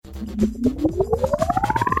I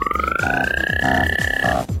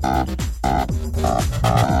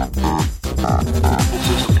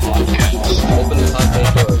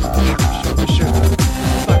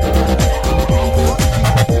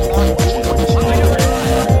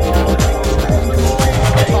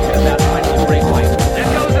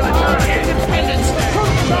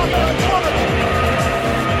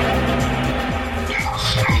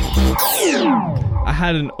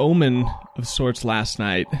had an omen of sorts last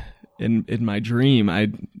night in my dream.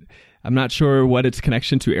 I'm not sure what its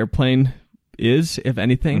connection to Airplane is, if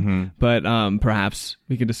anything, but perhaps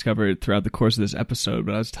we can discover it throughout the course of this episode.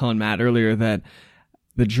 But I was telling Matt earlier that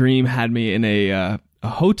the dream had me in a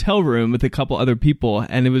hotel room with a couple other people,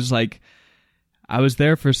 and it was like I was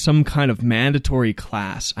there for some kind of mandatory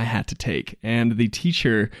class I had to take, and the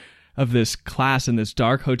teacher of this class in this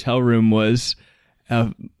dark hotel room was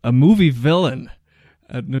a movie villain.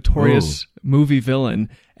 A notorious movie villain,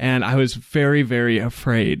 and I was very, very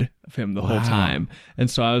afraid of him the whole time.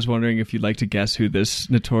 And so I was wondering if you'd like to guess who this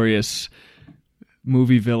notorious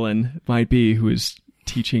movie villain might be who is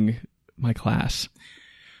teaching my class.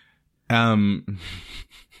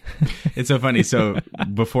 It's so funny. So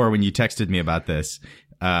before, when you texted me about this,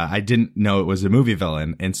 I didn't know it was a movie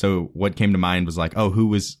villain. And so what came to mind was like, oh,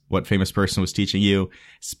 what famous person was teaching you?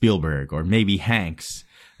 Spielberg, or maybe Hanks.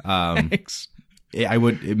 Hanks. I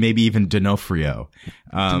would maybe even D'Onofrio.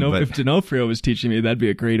 But if D'Onofrio was teaching me, that'd be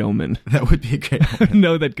a great omen. That would be a great omen.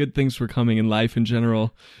 Know that good things were coming in life in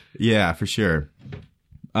general. Yeah, for sure.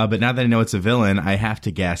 But now that I know it's a villain, I have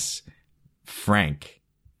to guess Frank.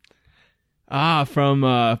 From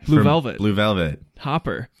Blue Velvet. Blue Velvet.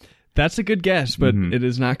 Hopper. That's a good guess, but it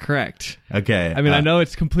is not correct. Okay. I mean, I know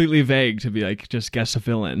it's completely vague to be like, just guess a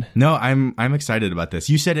villain. No, I'm excited about this.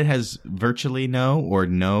 You said it has virtually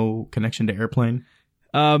no connection to Airplane?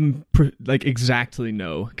 Like exactly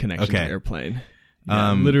no connection to Airplane.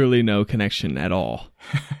 Yeah, literally no connection at all.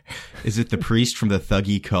 Is it the priest from the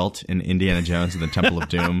Thuggee cult in Indiana Jones and the Temple of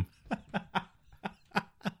Doom?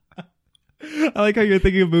 I like how you're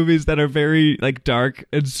thinking of movies that are very like dark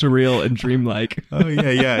and surreal and dreamlike. Oh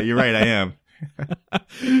yeah, you're right. I am.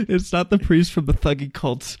 It's not the priest from the Thuggee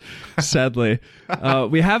cult, sadly.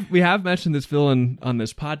 We have mentioned this villain on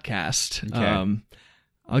this podcast. Okay.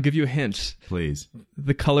 I'll give you a hint. Please.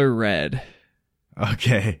 The color red.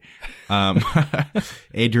 Okay.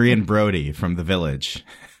 Adrian Brody from The Village.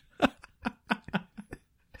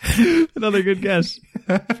 Another good guess.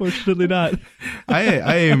 Fortunately not.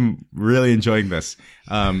 I am really enjoying this.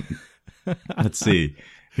 Let's see.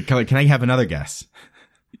 Can I have another guess?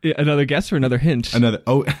 Another guess or another hint?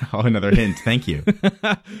 Another hint. Thank you.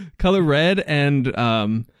 Color red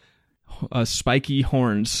and spiky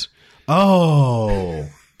horns. Oh,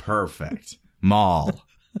 perfect. Maul.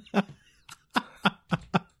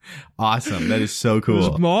 Awesome. That is so cool.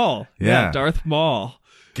 It was Maul. Yeah. Darth Maul.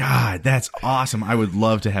 God, that's awesome. I would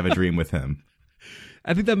love to have a dream with him.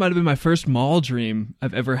 I think that might have been my first Maul dream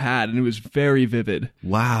I've ever had, and it was very vivid.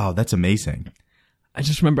 Wow, that's amazing. I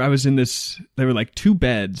just remember I was in there were like two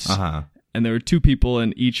beds, and there were two people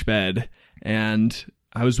in each bed, and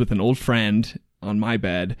I was with an old friend on my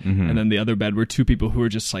bed, and then the other bed were two people who were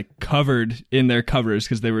just like covered in their covers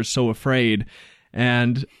because they were so afraid.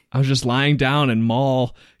 And I was just lying down, and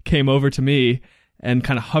Maul came over to me and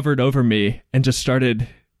kind of hovered over me and just started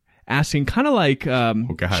asking, kind of like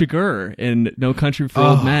Chigurh in No Country for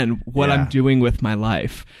Old Men, what I'm doing with my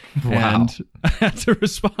life. Wow. And I had to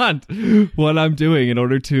respond what I'm doing in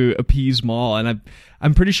order to appease Maul. And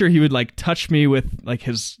I'm pretty sure he would like touch me with like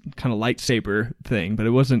his kind of lightsaber thing, but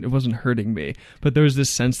it wasn't hurting me. But there was this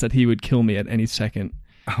sense that he would kill me at any second.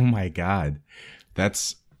 Oh my God.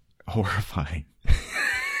 That's horrifying.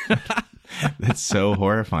 That's so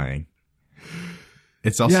horrifying.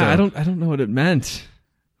 It's also I don't know what it meant.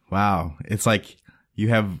 Wow. It's like you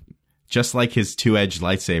have, just like his two-edged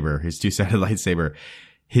lightsaber, his two-sided lightsaber,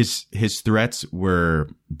 his threats were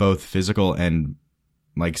both physical and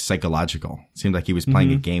like psychological. It seemed like he was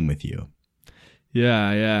playing a game with you. Yeah.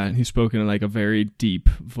 And he spoke in like a very deep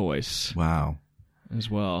voice. Wow. As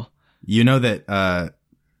well. You know that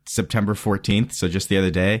September 14th, so just the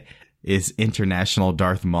other day, is International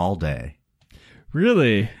Darth Maul Day.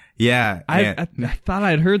 Really? Yeah. I thought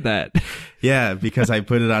I'd heard that. Yeah, because I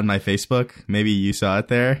put it on my Facebook. Maybe you saw it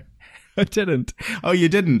there. I didn't. Oh, you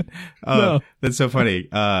didn't? Oh, no. That's so funny.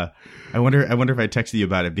 I wonder if I texted you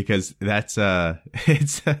about it, because that's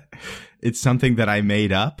it's something that I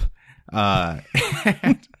made up.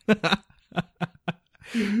 And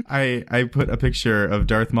I put a picture of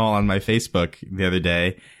Darth Maul on my Facebook the other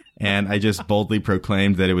day, and I just boldly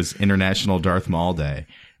proclaimed that it was International Darth Maul Day.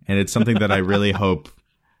 And it's something that I really hope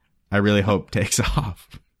I really hope takes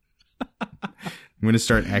off. I'm going to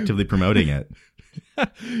start actively promoting it.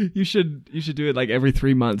 You should do it like every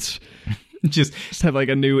 3 months. Just have like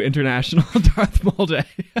a new international Darth Maul day.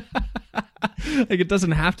 Like it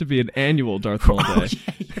doesn't have to be an annual Darth Maul day.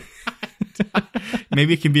 Yeah.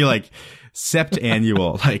 Maybe it can be like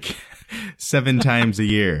septannual, like 7 times a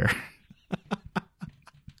year.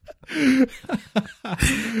 I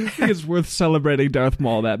think it's worth celebrating Darth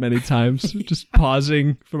Maul that many times. Just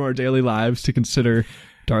pausing from our daily lives to consider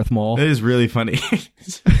Darth Maul. That is really funny.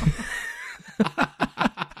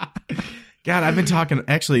 God, I've been talking.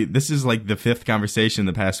 Actually, this is like the 5th conversation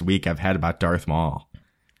the past week I've had about Darth Maul.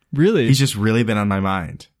 Really? He's just really been on my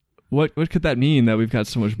mind. What could that mean that we've got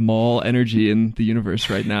so much Maul energy in the universe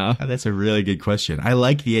right now? That's a really good question. I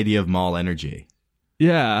like the idea of Maul energy.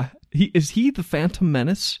 Yeah. Is he the Phantom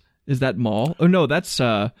Menace? Is that Maul? Oh no, that's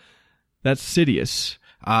Sidious.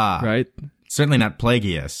 Right? Certainly not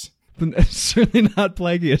Plagueis. Certainly not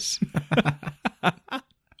Plagueis.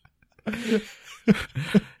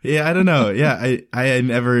 Yeah, I don't know. Yeah, I had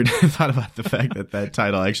never thought about the fact that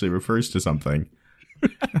title actually refers to something.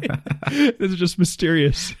 It's just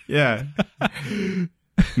mysterious. Yeah.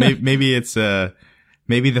 Maybe it's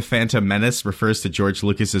maybe the Phantom Menace refers to George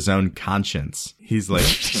Lucas's own conscience. He's like,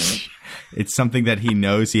 it's something that he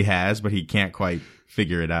knows he has, but he can't quite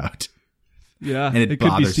figure it out. Yeah, and it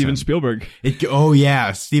could be Steven him. Spielberg. Oh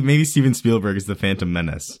yeah, maybe Steven Spielberg is the Phantom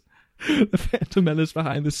Menace. The Phantom Menace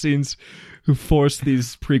behind the scenes, who forced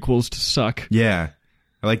these prequels to suck. Yeah,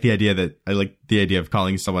 I like the idea of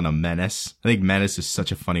calling someone a menace. I think menace is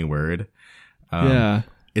such a funny word. Yeah,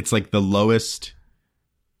 it's like the lowest.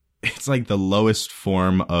 It's like the lowest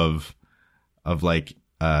form of like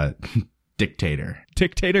dictator.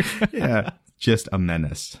 Dictator. Yeah, just a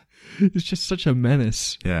menace. It's just such a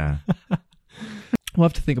menace. Yeah. We'll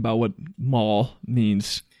have to think about what Maul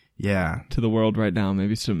means. Yeah. To the world right now.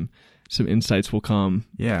 Maybe some insights will come.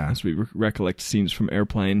 Yeah. As we recollect scenes from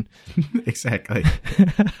Airplane. Exactly.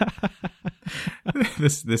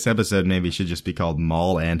 This episode maybe should just be called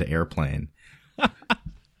Maul and Airplane.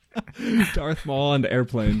 Darth Maul and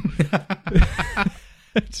Airplane.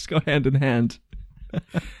 Just go hand in hand.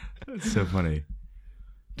 That's so funny.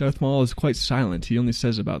 Darth Maul is quite silent. He only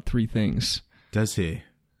says about 3 things. Does he?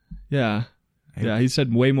 Yeah. Yeah, he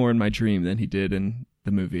said way more in my dream than he did in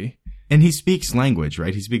the movie. And he speaks language,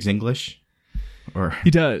 right? He speaks English? Or he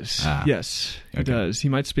does. Yes, he okay. does. He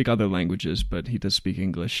might speak other languages, but he does speak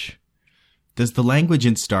English. Does the language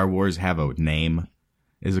in Star Wars have a name?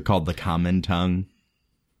 Is it called the Common Tongue?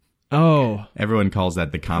 Oh. Everyone calls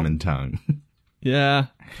that the Common Tongue. Yeah,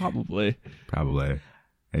 probably. Probably.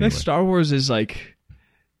 Anyway. Star Wars is like...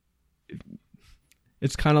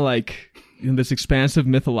 It's kind of like in this expansive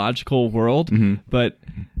mythological world, but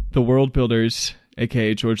the world builders,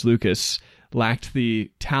 aka George Lucas, lacked the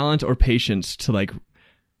talent or patience to like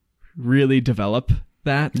really develop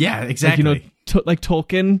that. Yeah, exactly. Like, like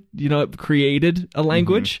Tolkien, created a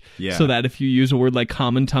language so that if you use a word like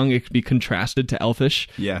Common Tongue, it could be contrasted to Elfish.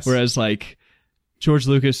 Yes. Whereas like George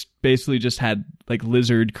Lucas basically just had like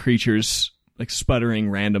lizard creatures like sputtering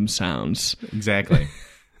random sounds. Exactly.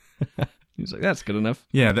 He's like, that's good enough.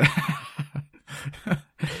 Yeah.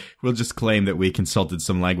 We'll just claim that we consulted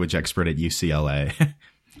some language expert at UCLA.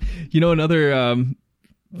 Another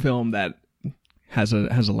film that has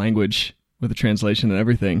a language with a translation and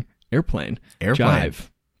everything. Airplane. Jive.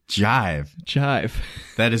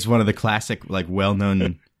 That is one of the classic, like,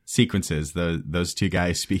 well-known sequences. Those 2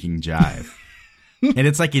 guys speaking jive, and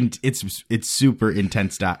it's like it's super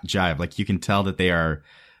intense jive. Like you can tell that they are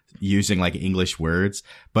using like English words,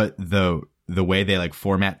 but the way they like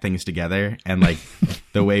format things together and like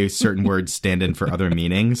the way certain words stand in for other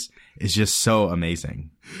meanings is just so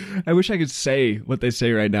amazing. I wish I could say what they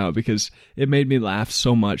say right now because it made me laugh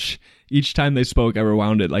so much. Each time they spoke, I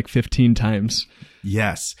rewound it like 15 times.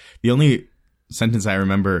 Yes. The only sentence I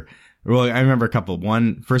remember, well, I remember a couple.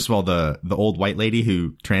 One, first of all, the old white lady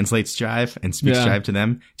who translates jive and speaks jive to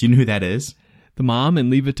them. Do you know who that is? The mom in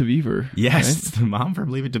Leave It to Beaver. Yes, right? It's the mom from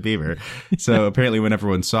Leave It to Beaver. So apparently when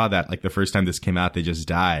everyone saw that, like the first time this came out, they just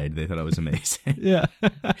died. They thought it was amazing. Yeah.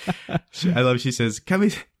 She says, cut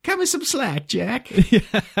me some slack, Jack. Yeah.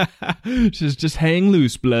 She says, just hang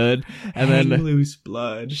loose, blood. And hang loose,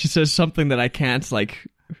 blood. She says something that I can't, like,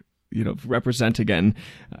 represent again.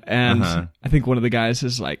 And I think one of the guys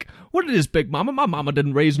is like, what it is, Big Mama? My mama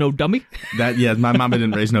didn't raise no dummy. My mama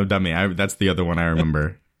didn't raise no dummy. That's the other one I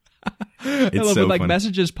remember. It's so like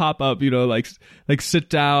messages pop up, like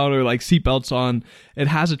sit down or like seatbelts on. It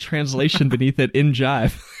has a translation beneath it in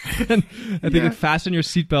jive. And I think fasten your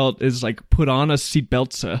seatbelt is like put on a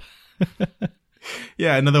seatbelt.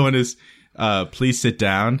 Yeah, another one is please sit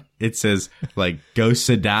down. It says like go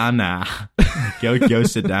sit down now. go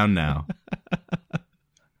sit down now.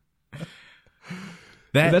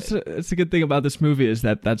 That's a good thing about this movie is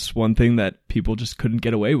that that's one thing that people just couldn't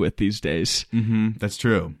get away with these days. That's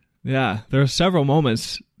true. Yeah, there are several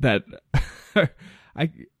moments that I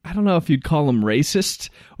don't know if you'd call them racist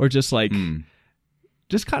or just like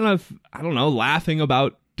just kind of, I don't know, laughing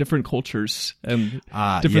about different cultures and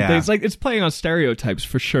different things. Like, it's playing on stereotypes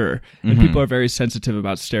for sure, and people are very sensitive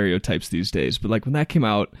about stereotypes these days. But like when that came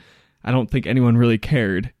out, I don't think anyone really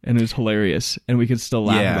cared, and it was hilarious, and we can still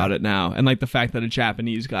laugh about it now. And like the fact that a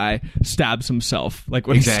Japanese guy stabs himself, like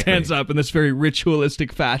when he stands up in this very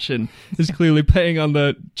ritualistic fashion, is clearly playing on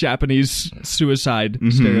the Japanese suicide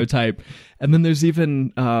stereotype. And then there's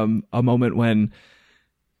even a moment when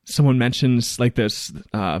someone mentions like this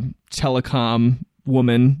telecom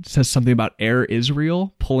woman says something about Air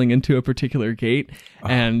Israel pulling into a particular gate,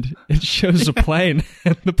 and it shows a plane,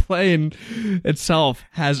 and the plane itself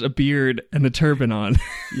has a beard and a turban on.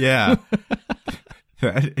 Yeah.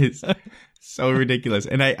 That is so ridiculous.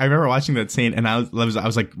 And I remember watching that scene, and I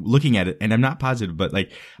was like looking at it, and I'm not positive, but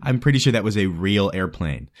like I'm pretty sure that was a real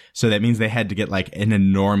airplane. So that means they had to get like an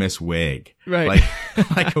enormous wig. Right.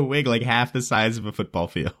 Like a wig like half the size of a football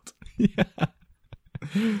field. Yeah.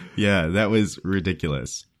 Yeah, that was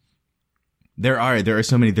ridiculous. There are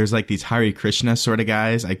so many. There's like these Hare Krishna sort of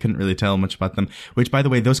guys. I couldn't really tell much about them. Which, by the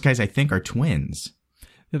way, those guys I think are twins.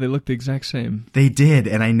 Yeah, they look the exact same. They did,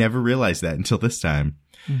 and I never realized that until this time.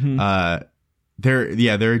 There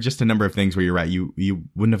are just a number of things where you're right. You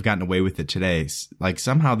wouldn't have gotten away with it today. Like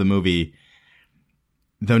somehow the movie,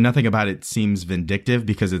 though nothing about it seems vindictive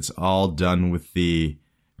because it's all done with the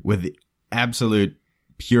absolute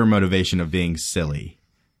pure motivation of being silly.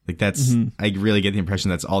 Like that's, I really get the impression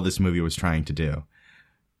that's all this movie was trying to do,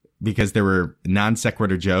 because there were non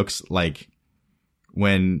sequitur jokes, like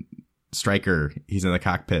when Stryker, he's in the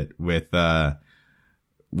cockpit with the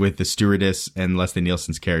stewardess and Leslie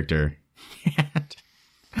Nielsen's character. And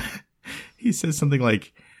he says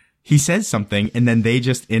something and then they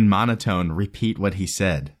just in monotone repeat what he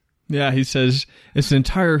said. Yeah, he says it's an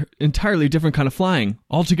entirely different kind of flying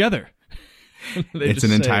altogether. It's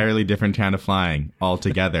an entirely different kind of flying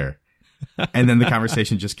altogether. And then the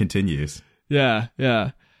conversation just continues. Yeah,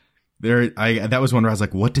 yeah. That was one where I was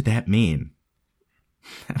like, what did that mean?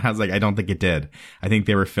 And I was like, I don't think it did. I think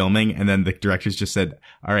they were filming, and then the directors just said,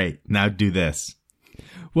 all right, now do this.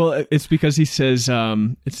 Well, it's because he says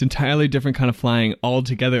it's entirely different kind of flying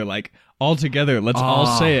altogether. Like, altogether, let's all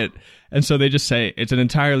say it. And so they just say, it's an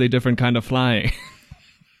entirely different kind of flying.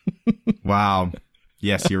 Wow.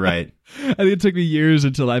 Yes, you're right. I think it took me years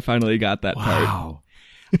until I finally got that part. Wow.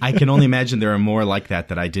 I can only imagine there are more like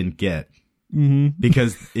that I didn't get.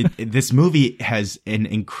 Because this movie has an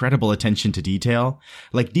incredible attention to detail,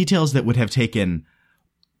 like details that would have taken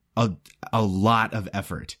a lot of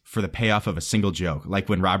effort for the payoff of a single joke. Like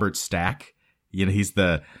when Robert Stack, he's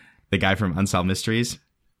the guy from Unsolved Mysteries.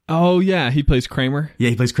 Oh, yeah. He plays Kramer. Yeah,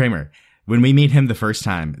 he plays Kramer. When we meet him the first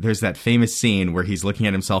time, there's that famous scene where he's looking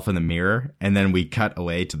at himself in the mirror, and then we cut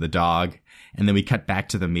away to the dog, and then we cut back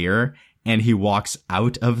to the mirror, and he walks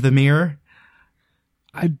out of the mirror.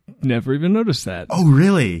 I never even noticed that. Oh,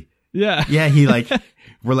 really? Yeah. Yeah,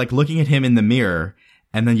 we're like looking at him in the mirror,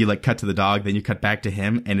 and then you like cut to the dog, then you cut back to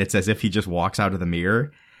him, and it's as if he just walks out of the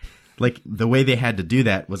mirror. Like the way they had to do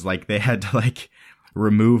that was like they had to like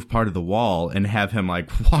remove part of the wall and have him like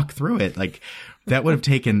walk through it. Like that would have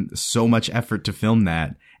taken so much effort to film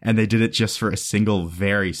that, and they did it just for a single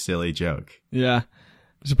very silly joke. Yeah.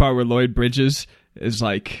 There's a part where Lloyd Bridges is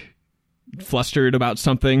like flustered about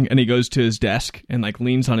something, and he goes to his desk and like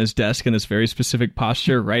leans on his desk in this very specific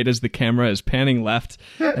posture right as the camera is panning left,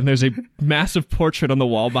 and there's a massive portrait on the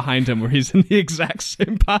wall behind him where he's in the exact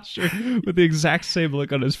same posture with the exact same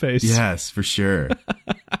look on his face. Yes, for sure.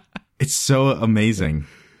 It's so amazing.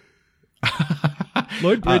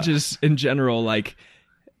 Lloyd Bridges in general, like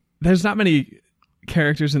there's not many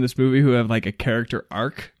characters in this movie who have like a character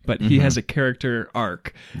arc, but he has a character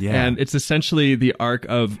arc. Yeah. And it's essentially the arc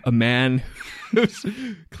of a man who's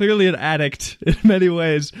clearly an addict in many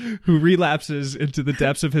ways, who relapses into the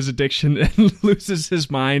depths of his addiction and loses his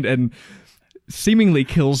mind and seemingly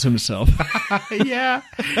kills himself. Yeah.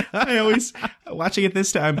 I always, watching it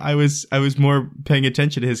this time, I was more paying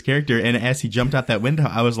attention to his character, and as he jumped out that window,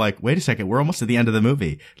 I was like, wait a second, we're almost at the end of the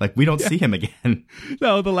movie. Like, we don't see him again.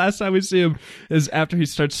 No, the last time we see him is after he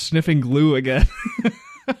starts sniffing glue again.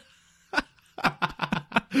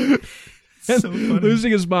 So funny.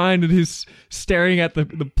 Losing his mind, and he's staring at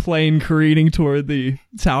the plane careening toward the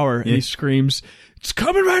tower, and he screams, "It's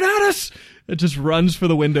coming right at us!" It just runs for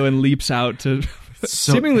the window and leaps out to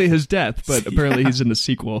seemingly his death, but apparently he's in the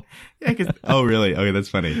sequel. Yeah. Oh, really? Okay, that's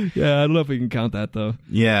funny. Yeah, I don't know if we can count that though.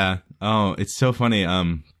 Yeah. Oh, it's so funny.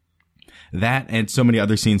 That and so many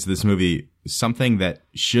other scenes of this movie, something that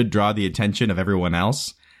should draw the attention of everyone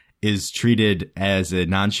else is treated as a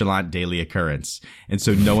nonchalant daily occurrence. And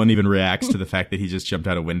so no one even reacts to the fact that he just jumped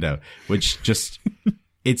out a window, which just,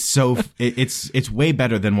 it's way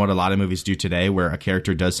better than what a lot of movies do today, where a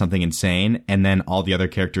character does something insane and then all the other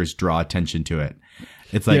characters draw attention to it.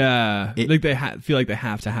 It's like, like they feel like they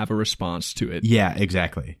have to have a response to it. Yeah,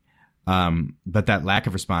 exactly. But that lack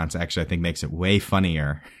of response actually, I think, makes it way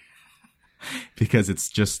funnier. Because it's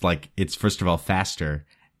just like, it's first of all faster,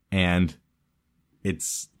 and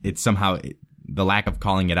it's somehow, the lack of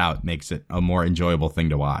calling it out makes it a more enjoyable thing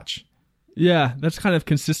to watch. Yeah, that's kind of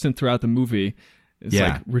consistent throughout the movie. It's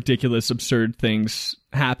like ridiculous, absurd things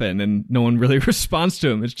happen and no one really responds to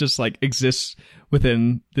them. It's just like exists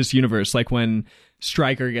within this universe. Like when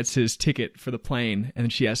Stryker gets his ticket for the plane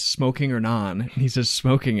and she asks smoking or non, and he says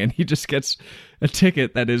smoking, and he just gets a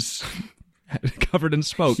ticket that is covered in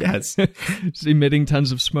smoke. Yes. It's emitting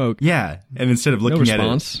tons of smoke. Yeah. And instead of looking no at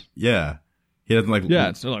response. it. Yeah. He doesn't like. Yeah.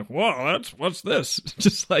 It's like, whoa, what's this?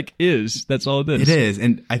 Just like is. That's all it is. It is.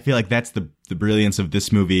 And I feel like that's the brilliance of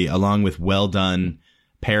this movie, along with well done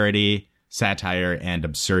parody, satire, and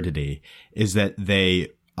absurdity, is that they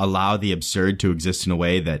allow the absurd to exist in a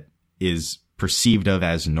way that is perceived of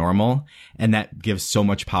as normal, and that gives so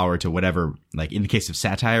much power to whatever, like in the case of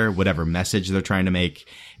satire, whatever message they're trying to make,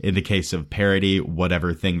 in the case of parody,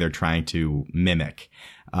 whatever thing they're trying to mimic,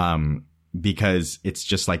 because it's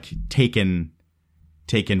just like taken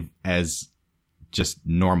as just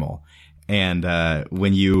normal. And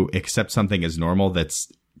when you accept something as normal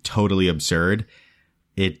that's totally absurd,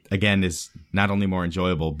 it again is not only more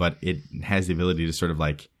enjoyable, but it has the ability to sort of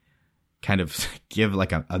like kind of give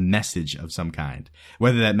like a message of some kind,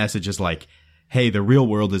 whether that message is like, hey, the real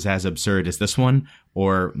world is as absurd as this one,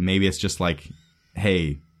 or maybe it's just like,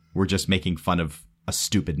 hey, we're just making fun of a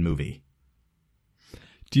stupid movie.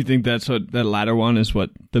 Do you think that's what that latter one is,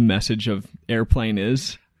 what the message of Airplane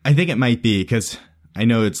is? I think it might be, because I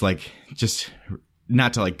know it's like, just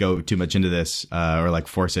not to like go too much into this or like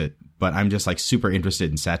force it, but I'm just like super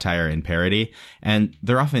interested in satire and parody, and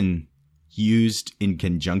they're often used in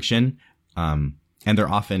conjunction. And they're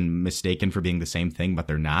often mistaken for being the same thing, but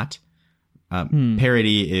they're not.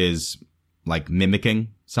 Parody is like mimicking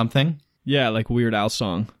something. Yeah, like a Weird Al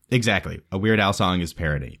song. Exactly. A Weird Al song is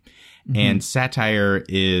parody. Mm-hmm. And satire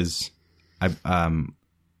is, I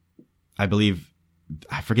believe,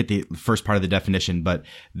 I forget the first part of the definition, but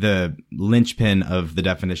the linchpin of the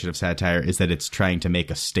definition of satire is that it's trying to make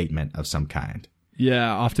a statement of some kind.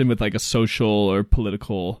 Yeah, often with like a social or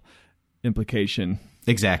political implication.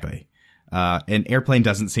 Exactly. And Airplane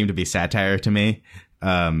doesn't seem to be satire to me,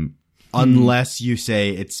 unless you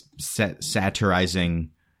say it's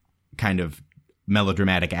satirizing kind of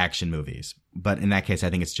melodramatic action movies. But in that case, I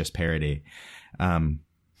think it's just parody.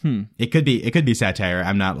 It could be satire.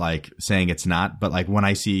 I'm not like saying it's not, but like when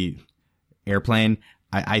I see Airplane,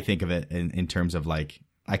 I think of it in terms of like,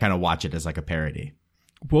 I kind of watch it as like a parody.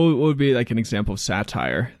 What would be like an example of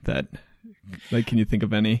satire that, like, can you think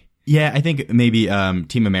of any? Yeah, I think maybe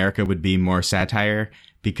Team America would be more satire,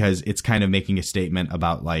 because it's kind of making a statement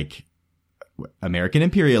about like American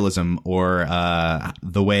imperialism, or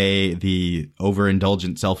the way the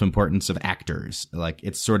overindulgent self-importance of actors. Like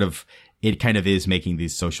it's sort of, it kind of is making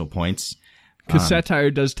these social points. Because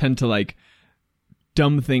satire does tend to like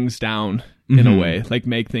dumb things down in a way, like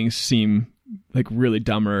make things seem like really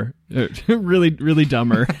dumber, really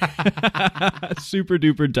dumber, super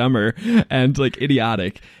duper dumber, and like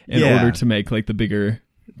idiotic in order to make like the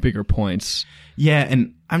bigger points. Yeah,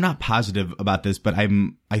 and I'm not positive about this, but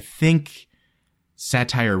I think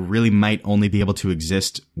satire really might only be able to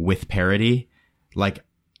exist with parody. Like,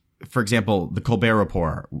 for example, the Colbert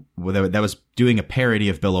Report, that was doing a parody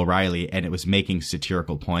of Bill O'Reilly, and it was making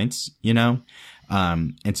satirical points, you know?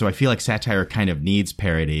 And so I feel like satire kind of needs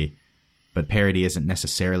parody, but parody isn't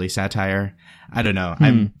necessarily satire. I don't know.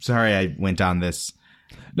 I'm sorry I went down this.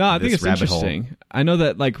 No, I think it's interesting. Hole. I know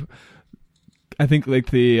that, like, I think like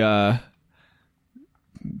the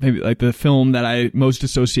maybe like the film that I most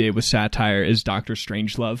associate with satire is Dr.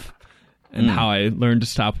 Strangelove, and How I Learned to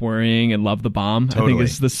Stop Worrying and Love the Bomb. Totally. I think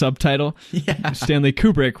is the subtitle. Yeah. Stanley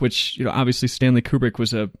Kubrick, which, you know, obviously Stanley Kubrick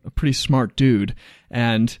was a pretty smart dude,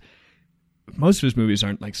 and most of his movies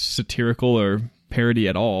aren't like satirical or parody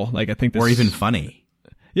at all. Like I think this, or even funny.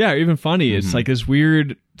 Yeah, or even funny. It's like this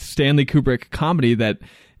weird Stanley Kubrick comedy that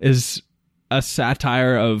is a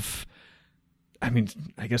satire of I mean,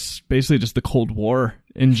 I guess basically just the Cold War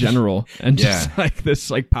in general, and just like this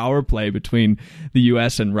like power play between the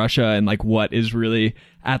U.S. and Russia, and like what is really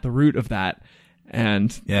at the root of that.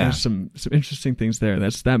 And there's some interesting things there.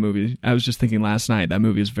 That's that movie. I was just thinking last night, that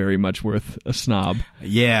movie is very much worth a snob.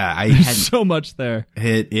 Yeah, There's so much there.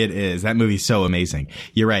 It is. That movie's so amazing.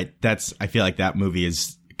 You're right. I feel like that movie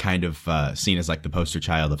is kind of seen as like the poster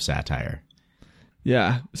child of satire.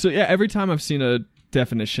 Yeah. So yeah, every time I've seen a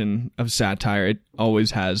definition of satire, it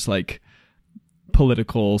always has like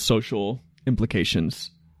political, social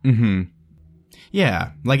implications. Mm-hmm.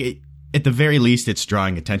 Yeah. Like at the very least, it's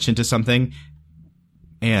drawing attention to something.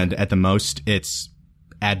 And at the most, it's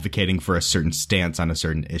advocating for a certain stance on a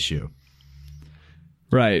certain issue.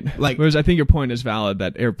 Right. Like, whereas I think your point is valid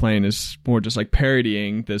that Airplane is more just like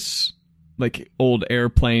parodying this like old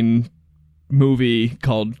airplane movie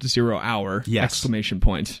called 0 Hour! Yes. Exclamation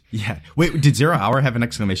point. Yeah. Wait, did 0 Hour have an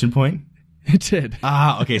exclamation point? It did.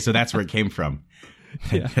 Ah, okay. So that's where it came from.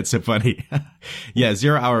 Yeah. That's so funny. Yeah,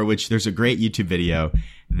 0 Hour, which there's a great YouTube video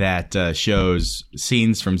that shows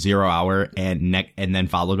scenes from 0 Hour and then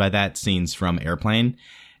followed by that scenes from Airplane.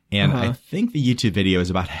 And I think the YouTube video is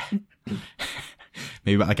about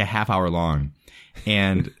maybe about like a half hour long.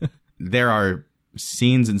 And there are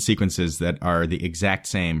scenes and sequences that are the exact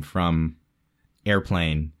same from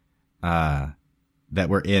Airplane that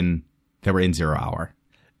were in 0 Hour.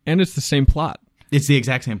 And it's the same plot. It's the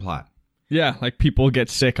exact same plot. Yeah, like people get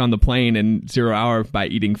sick on the plane in 0 Hour by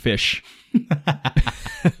eating fish.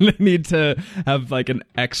 They need to have like an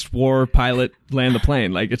ex-war pilot land the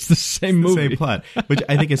plane. Like it's the same movie. Same plot, which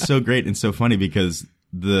I think is so great and so funny because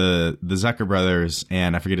the Zucker brothers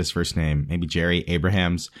and I forget his first name, maybe Jerry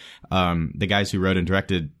Abrahams, the guys who wrote and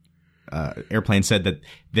directed Airplane said that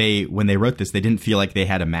when they wrote this, they didn't feel like they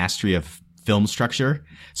had a mastery of film structure.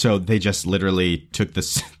 So they just literally took the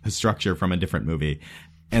structure from a different movie.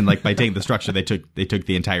 And like by taking the structure, they took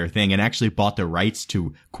the entire thing and actually bought the rights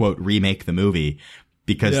to quote remake the movie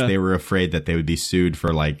because they were afraid that they would be sued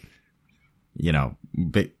for like,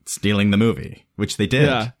 stealing the movie, which they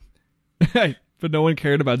did. Yeah. But no one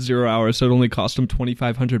cared about 0 Hour, so it only cost them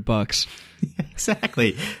 $2,500.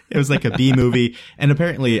 Exactly. It was like a B movie. And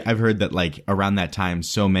apparently I've heard that like around that time,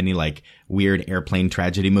 so many like weird airplane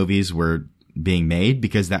tragedy movies were being made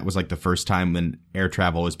because that was like the first time when air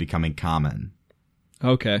travel was becoming common.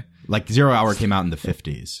 Okay. Like 0 Hour came out in the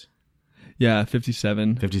 50s. Yeah,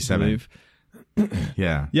 57. 57.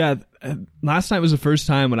 Yeah. Yeah. Last night was the first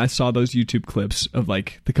time when I saw those YouTube clips of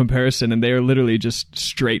like the comparison, and they are literally just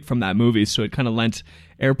straight from that movie. So it kind of lent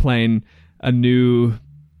Airplane a new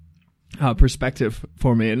perspective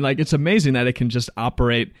for me. And like, it's amazing that it can just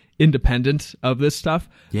operate independent of this stuff.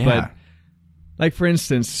 Yeah. But like, for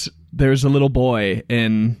instance, there's a little boy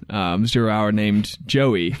in 0 Hour named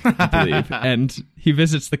Joey, I believe, and he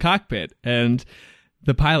visits the cockpit, and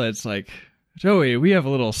the pilot's like, Joey, we have a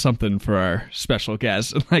little something for our special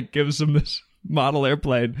guest, and like gives him this model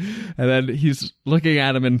airplane, and then he's looking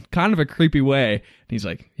at him in kind of a creepy way, and he's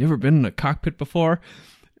like, you ever been in a cockpit before?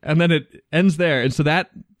 And then it ends there, and so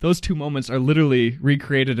those two moments are literally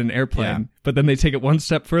recreated in Airplane, but then they take it one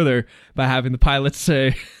step further by having the pilot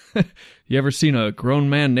say, you ever seen a grown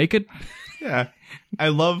man naked? Yeah. I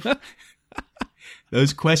love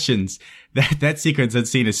those questions. That sequence, that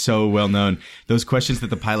scene is so well known. Those questions that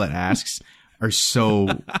the pilot asks are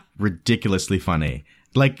so ridiculously funny.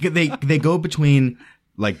 Like they go between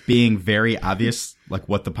like being very obvious, like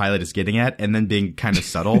what the pilot is getting at, and then being kind of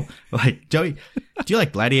subtle. Like, Joey, do you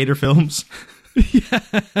like gladiator films? Yeah.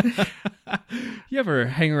 You ever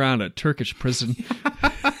hang around a Turkish prison?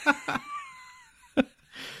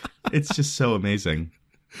 It's just so amazing.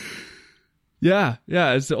 Yeah.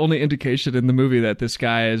 It's the only indication in the movie that this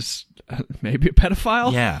guy is maybe a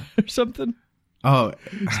pedophile. Yeah. Or something. Oh,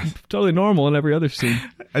 it's totally normal in every other scene.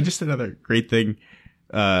 Just another great thing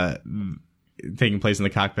taking place in the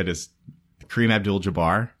cockpit is Kareem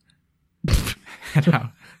Abdul-Jabbar.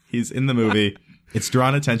 He's in the movie. It's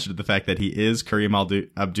drawn attention to the fact that he is Kareem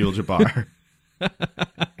Abdul-Jabbar.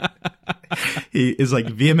 He is like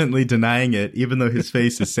vehemently denying it, even though his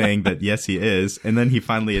face is saying that yes, he is. And then he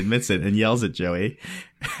finally admits it and yells at Joey.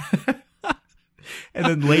 And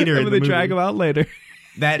then later, and when they drag him out later,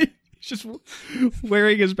 that he's just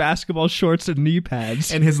wearing his basketball shorts and knee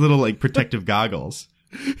pads and his little like protective goggles.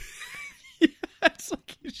 Yeah, it's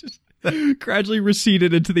like he's just gradually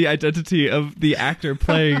receded into the identity of the actor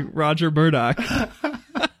playing Roger Murdoch.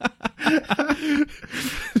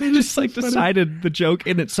 They just like decided the joke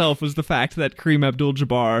in itself was the fact that Kareem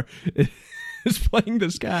Abdul-Jabbar is playing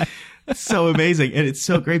this guy. It's so amazing. And it's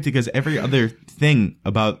so great because every other thing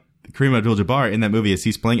about Kareem Abdul-Jabbar in that movie is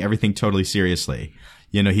he's playing everything totally seriously.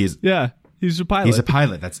 You know, he's a pilot. He's a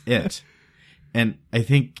pilot. That's it. And I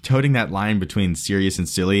think toting that line between serious and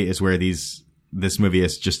silly is where this movie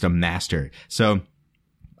is just a master. So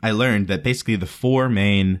I learned that basically the four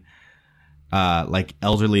main, like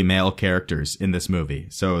elderly male characters in this movie.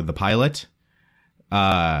 So the pilot,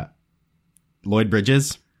 Lloyd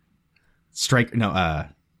Bridges,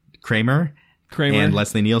 Kramer, and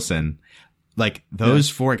Leslie Nielsen. Like those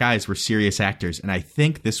four guys were serious actors. And I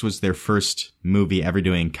think this was their first movie ever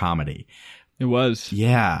doing comedy. It was.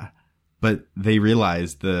 Yeah. But they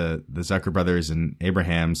realized the Zucker brothers and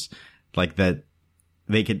Abrahams, like that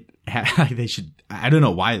they could, they should, I don't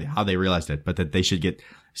know how they realized it, but that they should get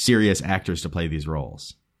serious actors to play these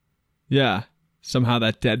roles. Yeah. Somehow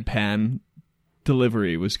that deadpan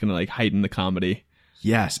delivery was going to like heighten the comedy.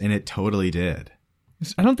 Yes. And it totally did.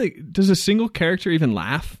 I don't think, does a single character even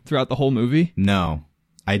laugh throughout the whole movie? No,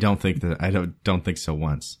 I don't think don't think so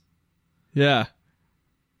once. Yeah.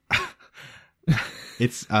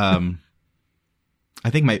 It's, I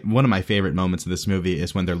think one of my favorite moments of this movie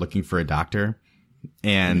is when they're looking for a doctor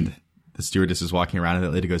and the stewardess is walking around and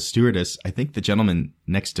that lady goes, "Stewardess, I think the gentleman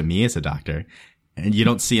next to me is a doctor." And you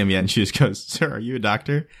don't see him yet. And she just goes, "Sir, are you a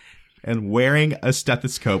doctor?" And wearing a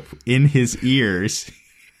stethoscope in his ears,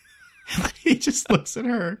 he just looks at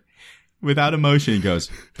her without emotion and goes,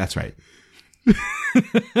 "That's right."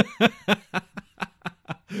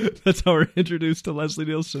 That's how we're introduced to Leslie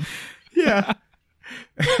Nielsen. Yeah.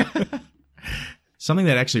 Something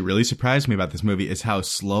that actually really surprised me about this movie is how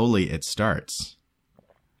slowly it starts.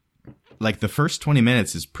 Like the first 20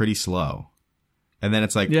 minutes is pretty slow. And then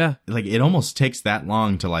it's like, like it almost takes that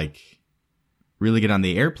long to like really get on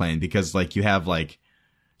the airplane because like you have like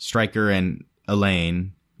Stryker and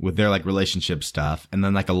Elaine with their like relationship stuff and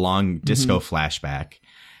then like a long disco flashback.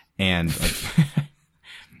 And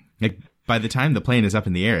like by the time the plane is up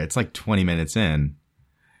in the air, it's like 20 minutes in.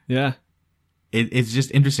 Yeah. It's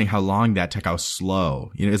just interesting how long that took, how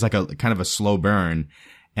slow. You know, it's like a kind of a slow burn.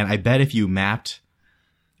 And I bet if you kind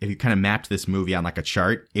of mapped this movie on like a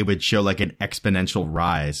chart, it would show like an exponential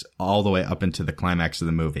rise all the way up into the climax of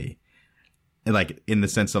the movie. And like in the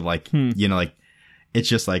sense of like, you know, like it's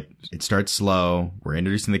just like it starts slow. We're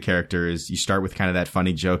introducing the characters. You start with kind of that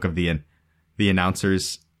funny joke of the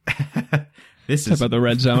announcers. This is about the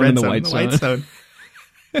red zone and the white zone.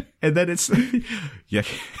 And then it's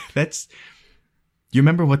that's. You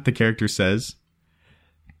remember what the character says?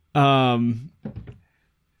 It's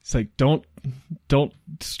like don't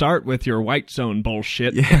start with your white zone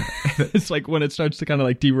bullshit. Yeah. It's like when it starts to kind of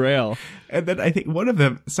like derail. And then I think one of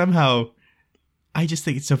them somehow, I just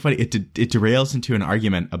think it's so funny. It derails into an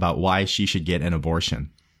argument about why she should get an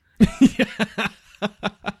abortion.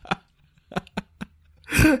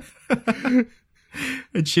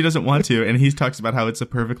 And she doesn't want to. And he talks about how it's a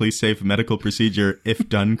perfectly safe medical procedure if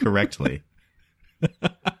done correctly.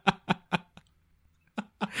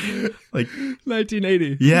 Like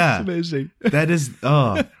 1980. Yeah. It's amazing. That is,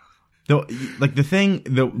 one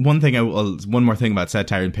more thing about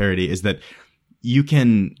satire and parody is that you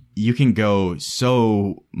can go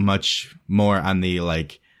so much more on the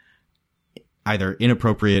like either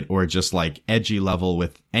inappropriate or just like edgy level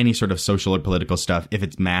with any sort of social or political stuff if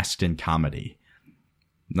it's masked in comedy.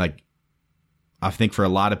 Like, I think for a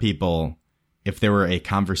lot of people, if there were a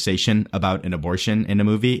conversation about an abortion in a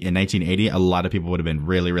movie in 1980, a lot of people would have been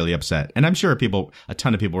really, really upset. And I'm sure a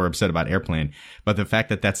ton of people were upset about Airplane. But the fact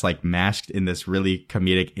that that's like masked in this really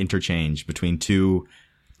comedic interchange between two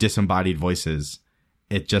disembodied voices,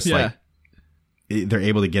 it just like, they're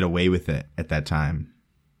able to get away with it at that time.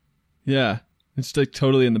 Yeah. It's like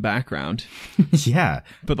totally in the background. Yeah.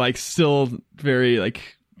 But like still very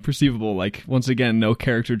like perceivable. Like once again, no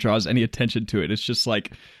character draws any attention to it. It's just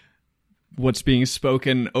like what's being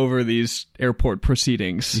spoken over these airport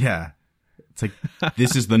proceedings. Yeah. It's like,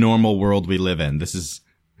 this is the normal world we live in. That's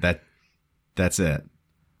it.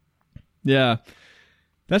 Yeah.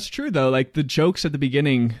 That's true though. Like the jokes at the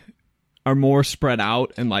beginning are more spread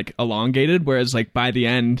out and like elongated. Whereas like by the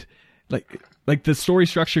end, like the story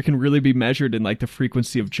structure can really be measured in like the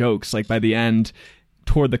frequency of jokes. Like by the end,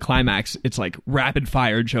 toward the climax, it's like rapid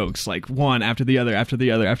fire jokes, like one after the other, after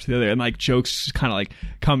the other, after the other. And like jokes kind of like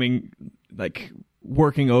coming, like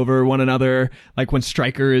working over one another. Like when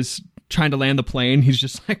Stryker is trying to land the plane, he's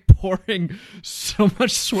just like pouring so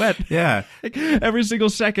much sweat. Yeah. Like, every single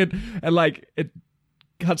second. And like it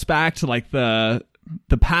cuts back to like the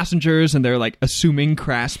passengers and they're like assuming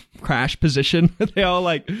crash position. They all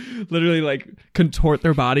like literally like contort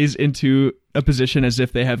their bodies into a position as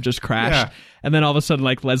if they have just crashed. Yeah. And then all of a sudden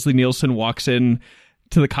like Leslie Nielsen walks in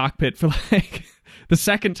to the cockpit for like the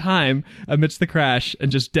second time amidst the crash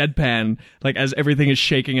and just deadpan, like as everything is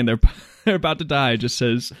shaking and they're about to die, just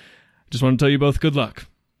says, "Just want to tell you both good luck.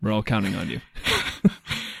 We're all counting on you."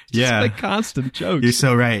 Yeah. Like constant jokes. You're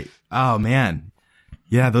so right. Oh man.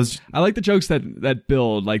 Yeah, those. I like the jokes that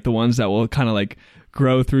build, like the ones that will kind of like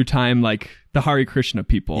grow through time, like the Hare Krishna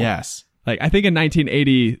people. Yes. Like, I think in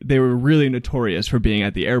 1980, they were really notorious for being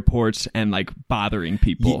at the airports and, like, bothering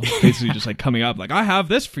people. Basically just, like, coming up, like, "I have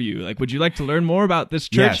this for you. Like, would you like to learn more about this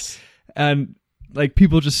church?" Yes. And, like,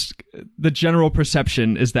 people just... The general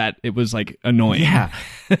perception is that it was, like, annoying. Yeah.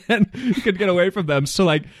 And you could get away from them. So,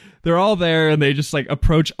 like, they're all there and they just, like,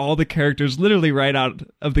 approach all the characters literally right out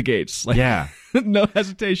of the gates. Like, Yeah. no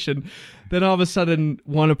hesitation. Then all of a sudden,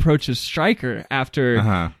 one approaches Stryker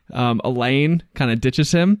after Elaine kind of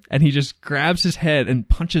ditches him, and he just grabs his head and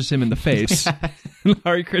punches him in the face. And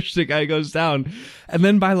Hare Krishna guy goes down. And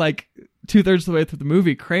then by like 2/3 of the way through the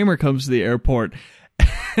movie, Kramer comes to the airport.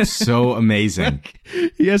 So amazing.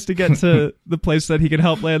 He has to get to the place that he can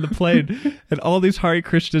help land the plane, and all these Hare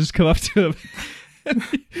Krishnas come up to him.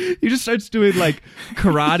 He just starts doing like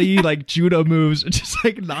karate, like judo moves, and just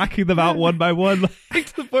like knocking them out one by one, like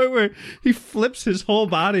to the point where he flips his whole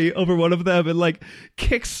body over one of them and like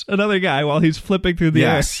kicks another guy while he's flipping through the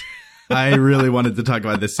air. I really wanted to talk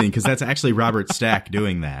about this scene because that's actually Robert Stack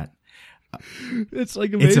doing that. It's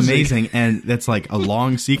like amazing. It's amazing, and that's like a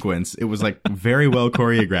long sequence. It was like very well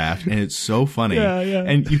choreographed, and it's so funny. Yeah.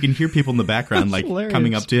 And you can hear people in the background like hilarious.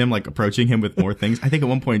 coming up to him, like approaching him with more things. I think at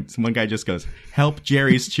one point, one guy just goes, "Help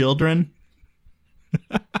Jerry's children."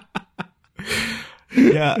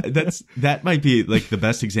 Yeah, that might be like the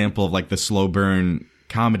best example of like the slow burn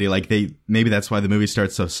comedy. Like maybe that's why the movie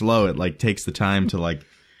starts so slow. It like takes the time to like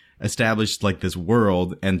establish like this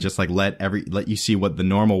world and just like let you see what the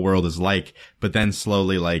normal world is like, but then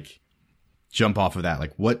slowly like jump off of that.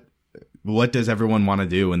 Like what does everyone want to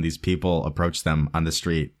do when these people approach them on the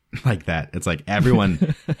street like that? It's like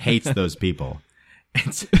everyone hates those people.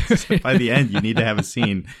 It's by the end, you need to have a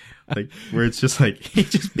scene like where it's just like he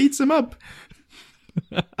just beats them up.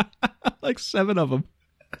 Like 7 of them.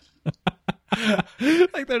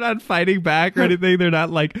 Like they're not fighting back or anything. They're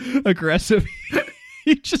not like aggressive.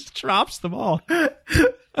 He just drops them all. So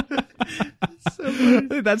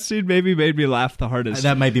that scene maybe made me laugh the hardest.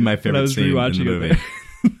 That might be my favorite scene in the movie.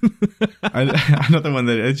 Another one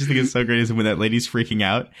that I just think is so great is when that lady's freaking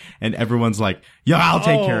out and everyone's like, "Yo, I'll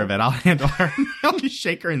take care of it. I'll handle her." I'll just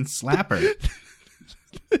shake her and slap her.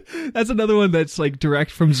 That's another one that's like direct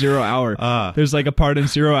from 0 Hour. There's like a part in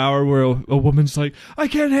 0 Hour where a woman's like, "I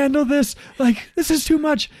can't handle this. Like, this is too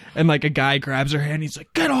much." And like a guy grabs her hand. He's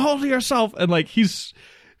like, "Get a hold of yourself." And like, he's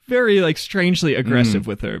very like strangely aggressive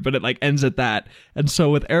with her, but it like ends at that. And so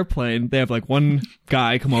with Airplane, they have like one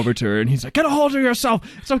guy come over to her and he's like, "Get a hold of yourself.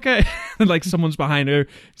 It's okay." And like someone's behind her.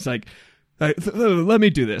 He's like, "Let me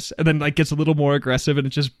do this," and then like gets a little more aggressive, and it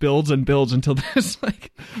just builds and builds until there's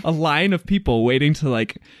like a line of people waiting to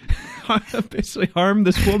like basically harm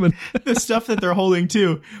this woman. The stuff that they're holding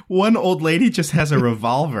too. One old lady just has a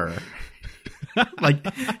revolver. Like,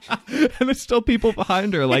 and there's still people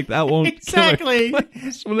behind her. Like that won't exactly. kill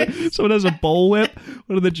her. Like, someone has a bullwhip.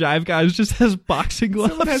 One of the jive guys just has boxing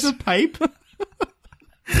gloves. Someone has a pipe.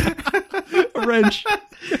 A wrench.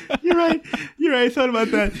 You're right. I thought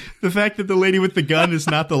about that. The fact that the lady with the gun is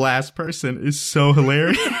not the last person is so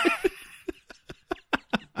hilarious.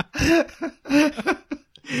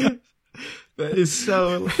 That is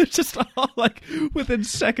so... They're just all like within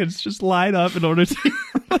seconds just line up in order to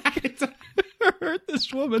like, hurt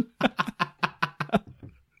this woman.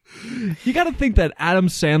 You got to think that Adam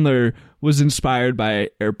Sandler was inspired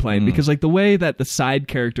by Airplane because like the way that the side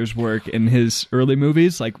characters work in his early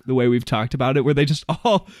movies, like the way we've talked about it, where they just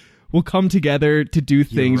all will come together to do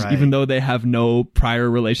things even though they have no prior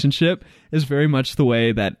relationship, is very much the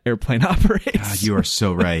way that Airplane operates. God, you are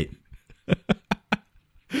so right.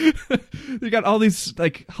 You got all these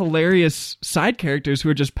like hilarious side characters who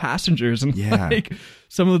are just passengers, and like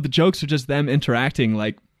some of the jokes are just them interacting.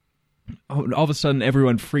 Like all of a sudden,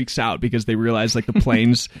 everyone freaks out because they realize like the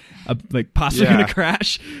plane's like possibly gonna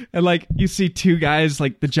crash, and like you see 2 guys,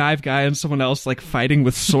 like the jive guy and someone else, like fighting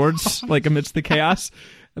with swords like amidst the chaos.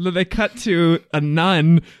 And then they cut to a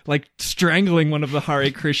nun like strangling one of the Hare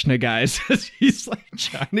Krishna guys as he's like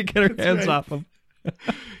trying to get her hands off him.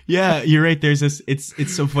 Yeah, you're right. There's this.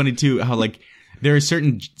 It's so funny too how like there are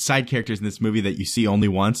certain side characters in this movie that you see only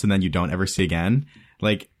once and then you don't ever see again.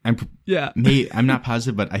 Like I'm not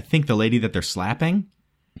positive, but I think the lady that they're slapping,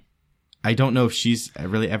 I don't know if she's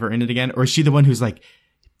really ever in it again, or is she the one who's like,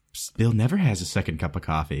 "Bill never has a second cup of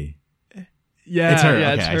coffee"? Yeah, it's her.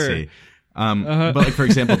 Yeah, okay, it's her. I see. But like, for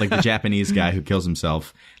example, like the Japanese guy who kills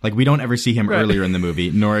himself, like we don't ever see him earlier in the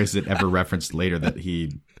movie, nor is it ever referenced later that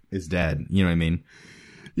he is dead. You know what I mean?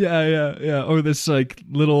 Yeah. Or this like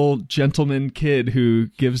little gentleman kid who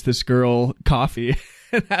gives this girl coffee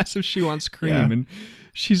and asks if she wants cream. Yeah. And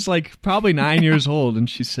she's like probably 9 years old. And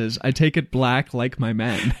she says, I take it black like my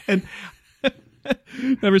men. And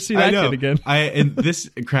never see that kid again. And this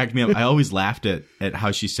cracked me up. I always laughed at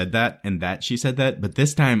how she said that and that she said that. But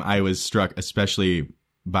this time I was struck especially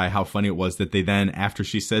by how funny it was that they then, after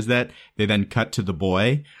she says that, they then cut to the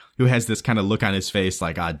boy who has this kind of look on his face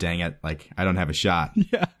like, ah, dang it, like, I don't have a shot.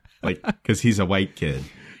 Yeah. Like, because he's a white kid.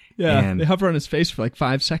 Yeah, and they hover on his face for like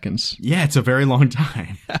 5 seconds. Yeah, it's a very long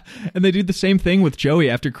time. And they do the same thing with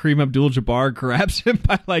Joey after Kareem Abdul-Jabbar grabs him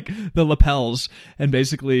by like the lapels and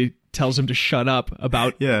basically tells him to shut up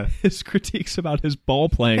about his critiques about his ball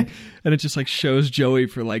playing. And it just like shows Joey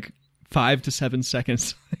for like 5 to 7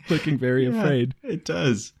 seconds looking very afraid. It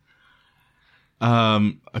does.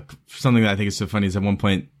 Something that I think is so funny is at one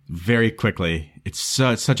point, very quickly, it's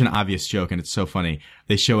such an obvious joke and it's so funny.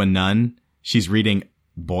 They show a nun. She's reading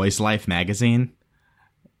Boy's Life magazine.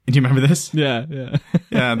 Do you remember this? Yeah.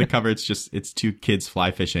 Yeah, on the cover it's two kids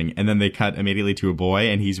fly fishing, and then they cut immediately to a boy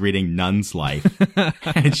and he's reading Nun's Life.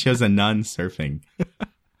 And it shows a nun surfing.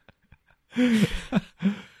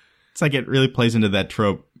 It's like it really plays into that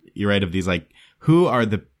trope, you're right, of these like, who are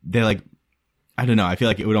they're like, I don't know, I feel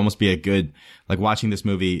like it would almost be a good, like watching this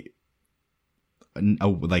movie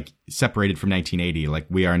like separated from 1980, like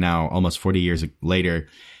we are now almost 40 years later.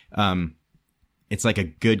 It's like a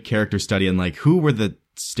good character study in like, who were the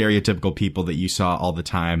stereotypical people that you saw all the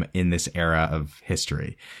time in this era of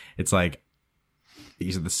history? It's like,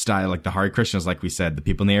 these are the style, like the Hare Krishnas, like we said, the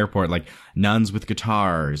people in the airport, like nuns with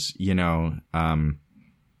guitars, you know.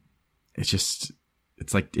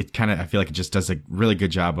 It's like, it kind of, I feel like it just does a really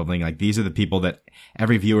good job of being like, these are the people that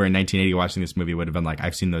every viewer in 1980 watching this movie would have been like,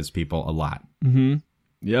 I've seen those people a lot. Mm-hmm.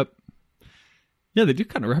 Yep. Yeah, they do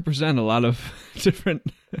kind of represent a lot of different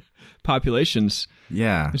populations.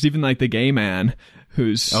 Yeah. There's even like the gay man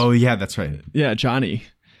who's... Oh, yeah, that's right. Yeah, Johnny,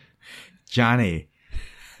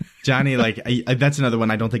 like, that's another one.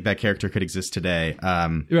 I don't think that character could exist today.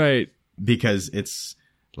 Right. Because it's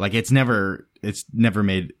like, it's never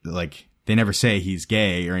made, like, they never say he's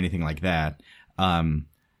gay or anything like that.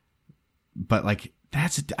 But like, I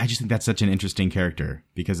just think that's such an interesting character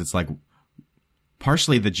because it's like,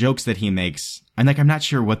 partially the jokes that he makes, and like, I'm not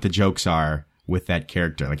sure what the jokes are with that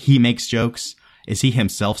character. Like, he makes jokes. Is he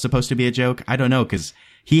himself supposed to be a joke? I don't know, because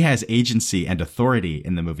he has agency and authority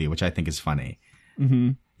in the movie, which I think is funny.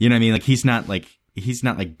 Mm-hmm. You know what I mean? Like, he's not like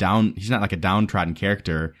a downtrodden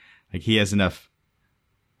character. Like, he has enough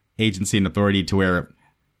agency and authority to where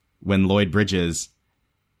when Lloyd Bridges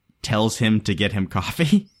tells him to get him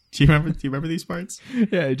coffee. Do you remember these parts?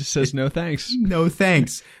 Yeah, he just says, no thanks. No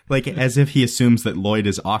thanks. Like, as if he assumes that Lloyd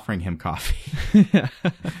is offering him coffee. Yeah.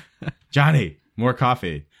 Johnny, more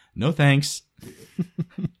coffee. No thanks.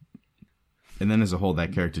 And then as a whole,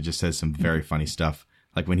 that character just says some very funny stuff.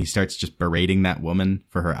 Like when he starts just berating that woman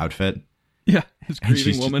for her outfit. Yeah, his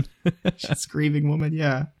grieving woman. She's grieving woman,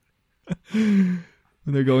 yeah. When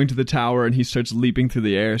they're going to the tower and he starts leaping through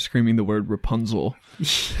the air, screaming the word Rapunzel.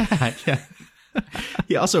 Yeah.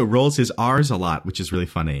 He also rolls his R's a lot, which is really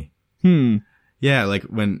funny. Yeah, like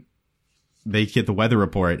when they get the weather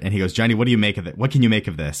report and he goes, Johnny, what do you make of it? What can you make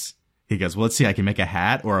of this? He goes, well, let's see, I can make a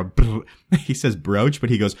hat or a he says brooch, but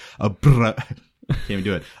he goes, can't even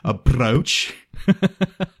do it. A brooch.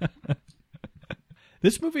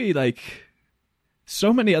 This movie, like,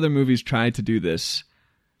 so many other movies tried to do this,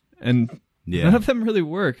 and none of them really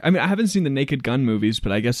work. I mean, I haven't seen the Naked Gun movies,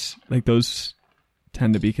 but I guess like those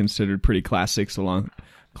tend to be considered pretty classic along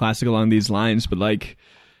these lines. But like,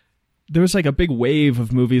 there was like a big wave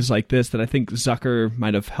of movies like this that I think Zucker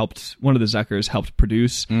might have helped. One of the Zuckers helped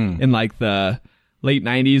produce in like the late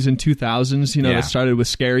 90s and 2000s. You know, it started with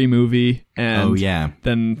Scary Movie, and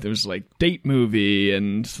then there was like Date Movie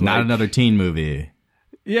and Not like, Another Teen Movie.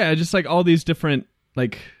 Yeah, just like all these different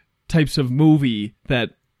like types of movie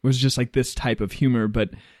that was just like this type of humor, but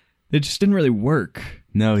it just didn't really work.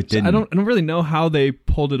 No, it didn't. So I don't really know how they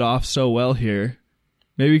pulled it off so well here.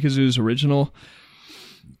 Maybe because it was original.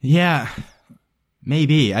 Yeah,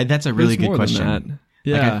 maybe. That's a really good question.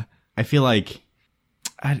 Yeah, like I feel like,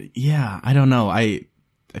 I don't know. I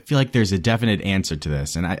feel like there's a definite answer to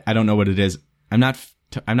this, and I don't know what it is. I'm not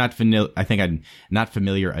familiar. I think I'm not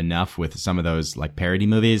familiar enough with some of those like parody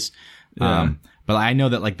movies. Yeah. But I know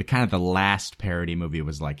that like the last parody movie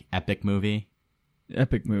was like Epic Movie.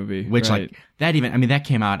 Epic Movie, which right. like that even, I mean, that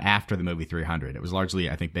came out after the movie 300. It was largely,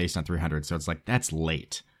 I think, based on 300. So it's like, that's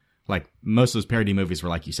late. Like most of those parody movies were,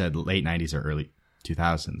 like you said, late 90s or early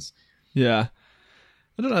 2000s. Yeah.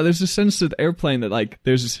 I don't know. There's a sense of Airplane that like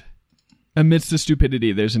there's amidst the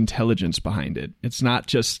stupidity, there's intelligence behind it. It's not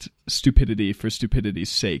just stupidity for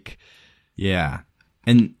stupidity's sake. Yeah.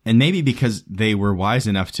 And maybe because they were wise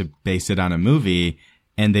enough to base it on a movie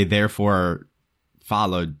and they therefore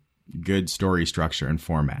followed good story structure and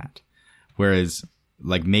format. Whereas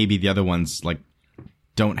like maybe the other ones like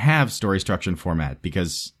don't have story structure and format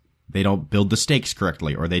because they don't build the stakes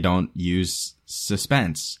correctly, or they don't use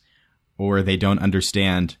suspense, or they don't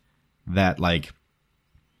understand that like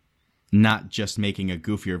not just making a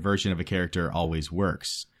goofier version of a character always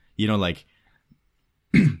works. You know, like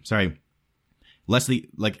sorry. Leslie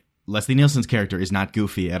Nielsen's character is not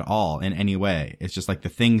goofy at all in any way. It's just like the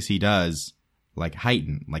things he does like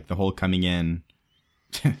heighten, like the whole coming in,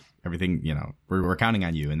 everything, you know, we're counting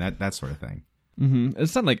on you and that sort of thing. Mm-hmm.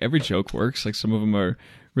 It's not like every joke works. Like some of them are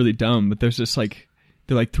really dumb, but there's just like,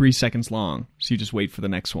 they're like 3 seconds long. So you just wait for the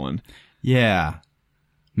next one. Yeah.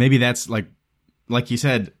 Maybe that's like you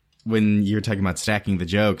said, when you're talking about stacking the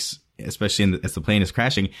jokes, especially as the plane is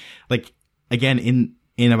crashing, like again,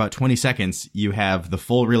 in about 20 seconds, you have the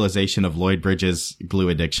full realization of Lloyd Bridges' glue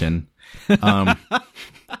addiction.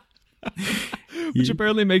 Which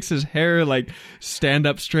apparently makes his hair like stand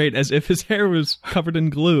up straight as if his hair was covered in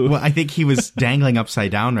glue. Well, I think he was dangling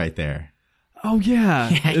upside down right there. Oh,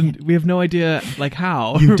 yeah. And we have no idea like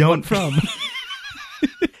how. You don't from.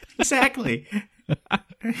 Exactly.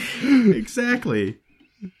 Exactly.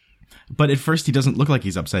 But at first he doesn't look like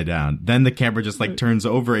he's upside down. Then the camera just like turns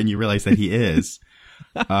over and you realize that he is.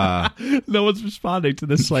 No one's responding to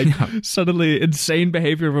this like suddenly insane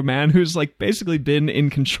behavior of a man who's like basically been in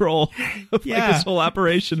control of like this whole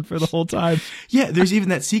operation for the whole time. Yeah, there's even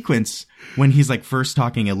that sequence when he's like first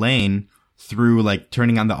talking Elaine through like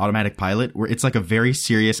turning on the automatic pilot where it's like a very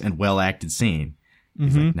serious and well acted scene.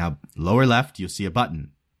 He's like, now lower left, you'll see a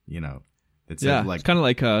button, you know. It's like, it's kind of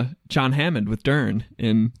like John Hammond with Dern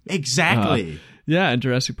in exactly. In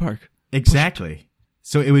Jurassic Park. Exactly.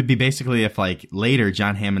 So it would be basically if like later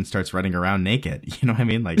John Hammond starts running around naked. You know what I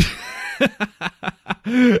mean? Like,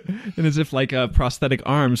 and as if like a prosthetic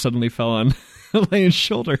arm suddenly fell on Elaine's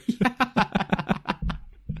shoulder.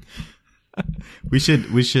 We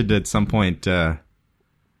should at some point. I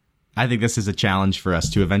think this is a challenge for us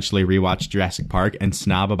to eventually rewatch Jurassic Park and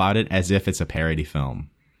snob about it as if it's a parody film.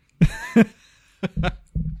 I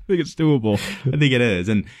think it's doable. I think it is.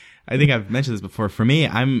 And I think I've mentioned this before. For me,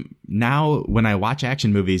 I'm now when I watch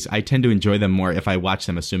action movies, I tend to enjoy them more if I watch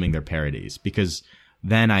them assuming they're parodies, because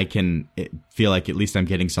then I can feel like at least I'm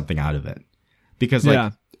getting something out of it. Because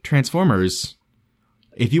like Transformers,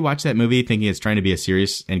 if you watch that movie thinking it's trying to be a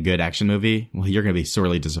serious and good action movie, well, you're going to be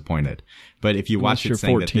sorely disappointed. But if you watch it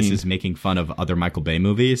saying 14. That this is making fun of other Michael Bay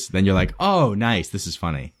movies, then you're like, oh, nice, this is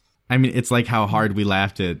funny. I mean, it's like how hard we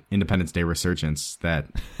laughed at Independence Day Resurgence, that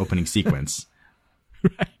opening sequence.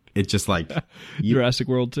 Right. It's just like... Jurassic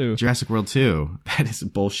World 2. Jurassic World 2. That is a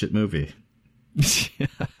bullshit movie.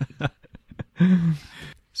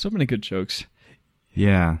 So many good jokes.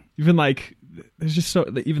 Yeah. Even like, there's just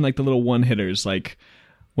even like the little one-hitters, like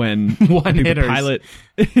when one-hitters.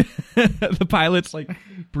 The pilot's like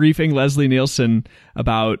briefing Leslie Nielsen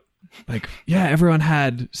about like, yeah, everyone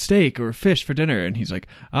had steak or fish for dinner. And he's like,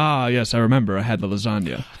 ah, yes, I remember. I had the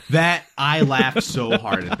lasagna. That, I laughed so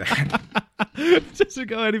hard at that. It doesn't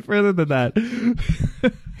go any further than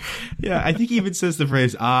that. Yeah, I think he even says the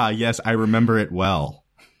phrase, ah, yes, I remember it well.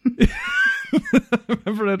 I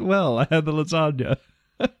remember it well. I had the lasagna.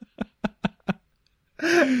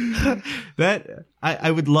 That, I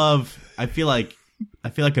would love, I feel like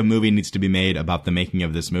a movie needs to be made about the making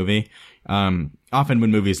of this movie. Often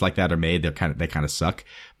when movies like that are made, they kind of suck.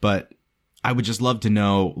 But I would just love to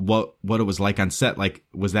know what it was like on set. Like,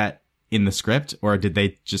 was that in the script, or did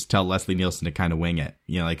they just tell Leslie Nielsen to kind of wing it?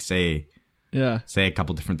 You know, like say a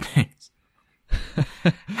couple different things.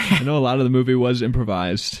 I know a lot of the movie was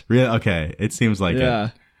improvised. Really? Okay, it seems like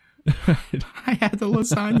it. I had the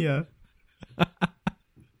lasagna.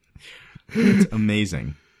 It's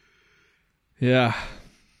amazing. Yeah.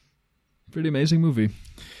 Pretty amazing movie.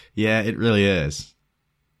 Yeah, it really is.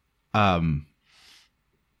 I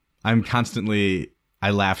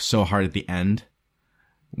laugh so hard at the end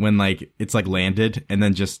when like it's like landed and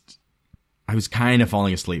then just I was kind of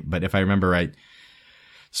falling asleep, but if I remember right,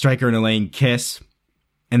 Stryker and Elaine kiss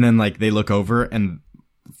and then like they look over and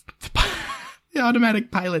the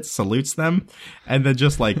automatic pilot salutes them and then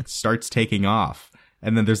just like starts taking off.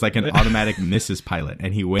 And then there's like an automatic Mrs. Pilot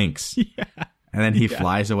and he winks. Yeah. And then he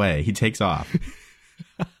flies away. He takes off.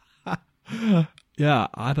 Yeah,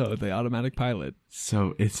 Otto, the automatic pilot.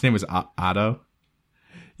 So his name was Otto?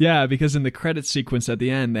 Yeah, because in the credit sequence at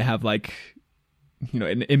the end, they have like,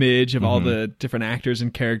 an image of all the different actors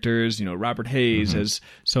and characters, Robert Hayes as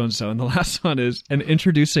so-and-so. And the last one is, and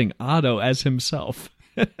introducing Otto as himself.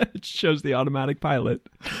 It shows the automatic pilot.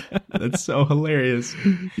 That's so hilarious.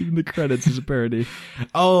 Even the credits is a parody.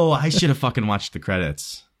 Oh, I should have fucking watched the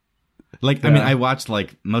credits. Like, I mean, I watched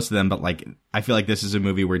like most of them, but like, I feel like this is a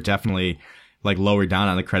movie where definitely like lower down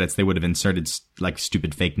on the credits, they would have inserted like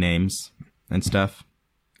stupid fake names and stuff.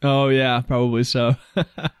 Oh, yeah, probably so.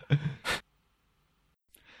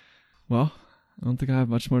 Well, I don't think I have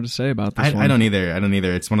much more to say about this one. I don't either.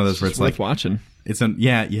 It's one of those where it's worth like watching.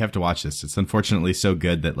 Yeah, you have to watch this. It's unfortunately so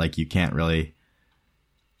good that like you can't really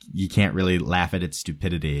laugh at its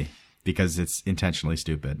stupidity because it's intentionally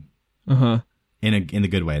stupid. Uh-huh. In the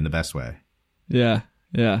good way, in the best way. Yeah,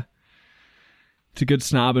 yeah. It's a good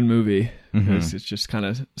snobbing movie. It's just kind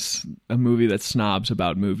of a movie that snobs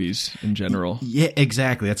about movies in general. Yeah,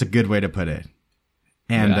 exactly. That's a good way to put it.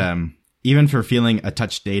 And even for feeling a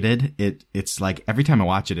touch dated, it's like every time I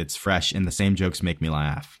watch it, it's fresh and the same jokes make me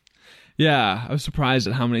laugh. Yeah, I was surprised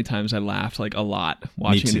at how many times I laughed, like a lot,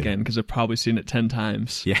 watching it again, because I've probably seen it 10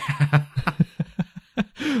 times. Yeah.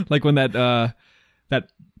 Like when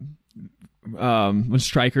when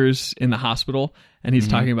Stryker's in the hospital and he's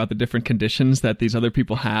talking about the different conditions that these other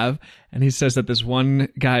people have, and he says that this one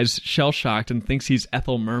guy's shell-shocked and thinks he's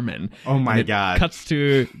Ethel Merman. Oh my God. Cuts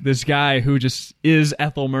to this guy who just is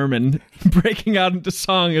Ethel Merman breaking out into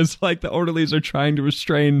song as like the orderlies are trying to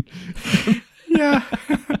restrain. Yeah.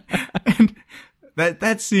 And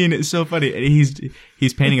that scene is so funny.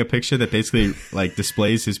 He's painting a picture that basically like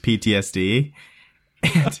displays his PTSD,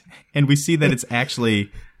 and we see that it's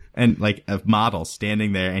actually like a model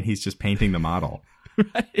standing there, and he's just painting the model.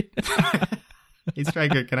 Right. Hey,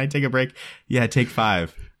 Stryker, can I take a break? Yeah, take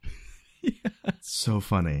 5. Yeah. So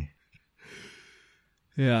funny.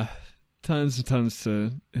 Yeah. Tons and tons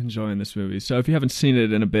to enjoy in this movie. So if you haven't seen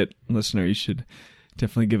it in a bit, listener, you should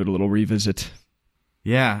definitely give it a little revisit.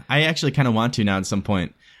 Yeah, I actually kind of want to now at some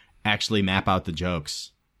point actually map out the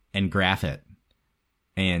jokes and graph it.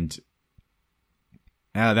 And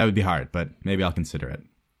that would be hard, but maybe I'll consider it.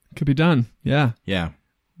 Could be done. Yeah. Yeah.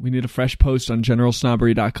 We need a fresh post on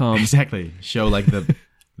generalsnobbery.com. Exactly. Show like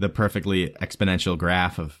the perfectly exponential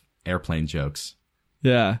graph of airplane jokes.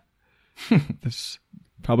 Yeah. This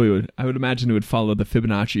probably would, I would imagine it would follow the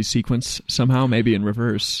Fibonacci sequence somehow, maybe in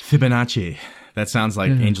reverse. Fibonacci. That sounds like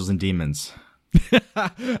Angels and Demons.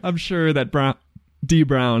 I'm sure that D.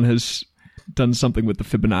 Brown has done something with the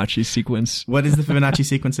Fibonacci sequence. What is the Fibonacci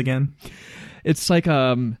sequence again? It's like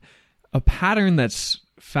a pattern that's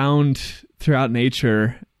found throughout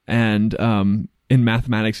nature, and in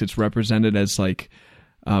mathematics it's represented as like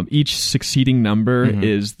each succeeding number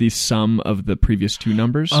is the sum of the previous two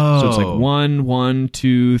numbers. So it's like 1, 1,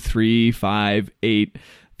 2, 3, 5, 8,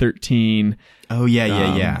 13. Oh,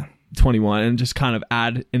 yeah. 21, and just kind of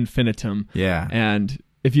ad infinitum. Yeah. And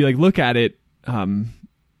if you like look at it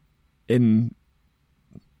in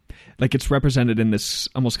like it's represented in this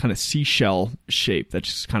almost kind of seashell shape that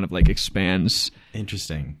just kind of like expands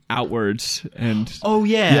outwards. And oh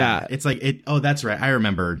yeah. It's like it. Oh, that's right. I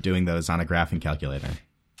remember doing those on a graphing calculator.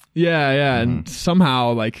 Yeah. And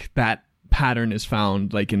somehow like that pattern is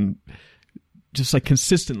found like in just like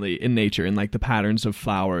consistently in nature, in like the patterns of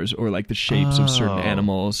flowers or like the shapes of certain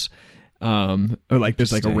animals. Or like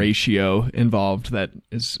there's like a ratio involved that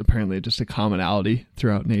is apparently just a commonality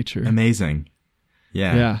throughout nature. Amazing.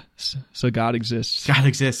 Yeah. Yeah. So God exists. God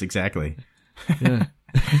exists, exactly. Yeah.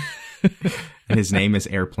 And his name is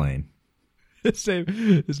Airplane. His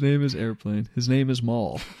name is Airplane. His name is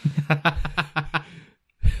Maul.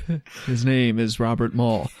 His name is Robert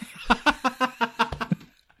Maul.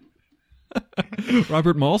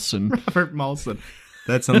 Robert Maulson. Robert Maulson.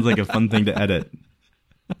 That sounds like a fun thing to edit.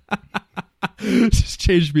 Just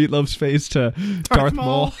change Meatloaf's face to Darth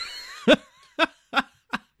Maul.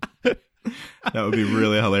 That would be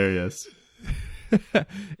really hilarious.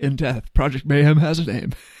 In death, Project Mayhem has a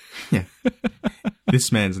name. Yeah.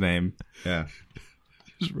 This man's name. Yeah.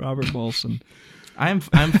 It's Robert Maulson. I'm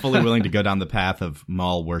fully willing to go down the path of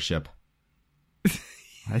Maul worship.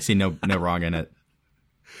 I see no wrong in it.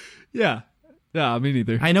 Yeah. Yeah, me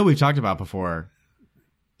neither. I know we've talked about before.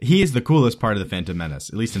 He is the coolest part of the Phantom Menace,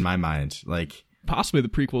 at least in my mind. Like possibly the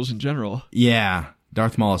prequels in general. Yeah.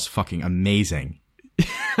 Darth Maul is fucking amazing.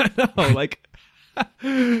 I know, like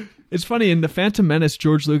it's funny, in the Phantom Menace,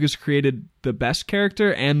 George Lucas created the best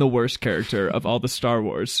character and the worst character of all the Star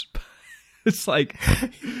Wars. It's like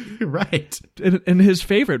right. And his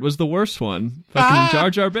favorite was the worst one. Fucking Jar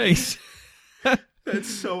Jar Binks. That's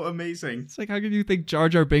so amazing. It's like, how can you think Jar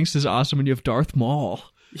Jar Binks is awesome when you have Darth Maul?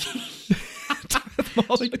 Darth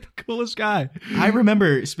Maul's like the coolest guy. I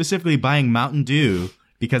remember specifically buying Mountain Dew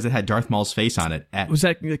because it had Darth Maul's face on it. Was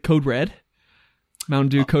that Code Red? Mountain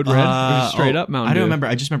Dew Code Red? Or just straight up Mountain Dew? I don't remember.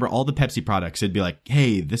 I just remember all the Pepsi products. It'd be like,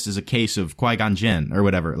 hey, this is a case of Qui-Gon Jinn or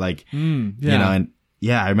whatever. Like, you know, and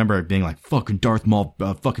yeah, I remember it being like, fucking Darth Maul,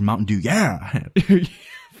 fucking Mountain Dew, yeah.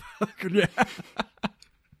 Fucking yeah.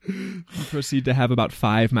 You proceed to have about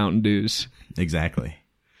 5 Mountain Dews. Exactly.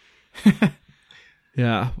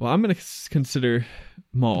 Yeah, well, I'm going to consider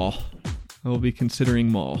Maul. I will be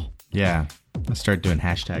considering Maul. Yeah, let's start doing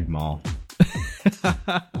hashtag Maul.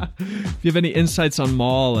 If you have any insights on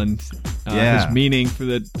Maul and his meaning for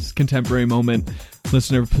the contemporary moment,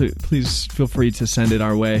 listener, please feel free to send it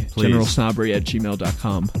our way.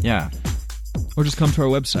 generalsnobbery@gmail.com. Yeah. Or just come to our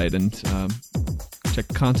website and check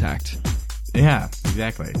contact. Yeah,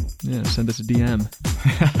 exactly. Yeah, send us a DM.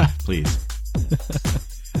 Please.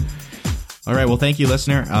 All right, well, thank you,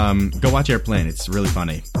 listener. Go watch Airplane. It's really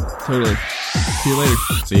funny. Totally. See you later.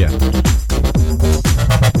 See ya.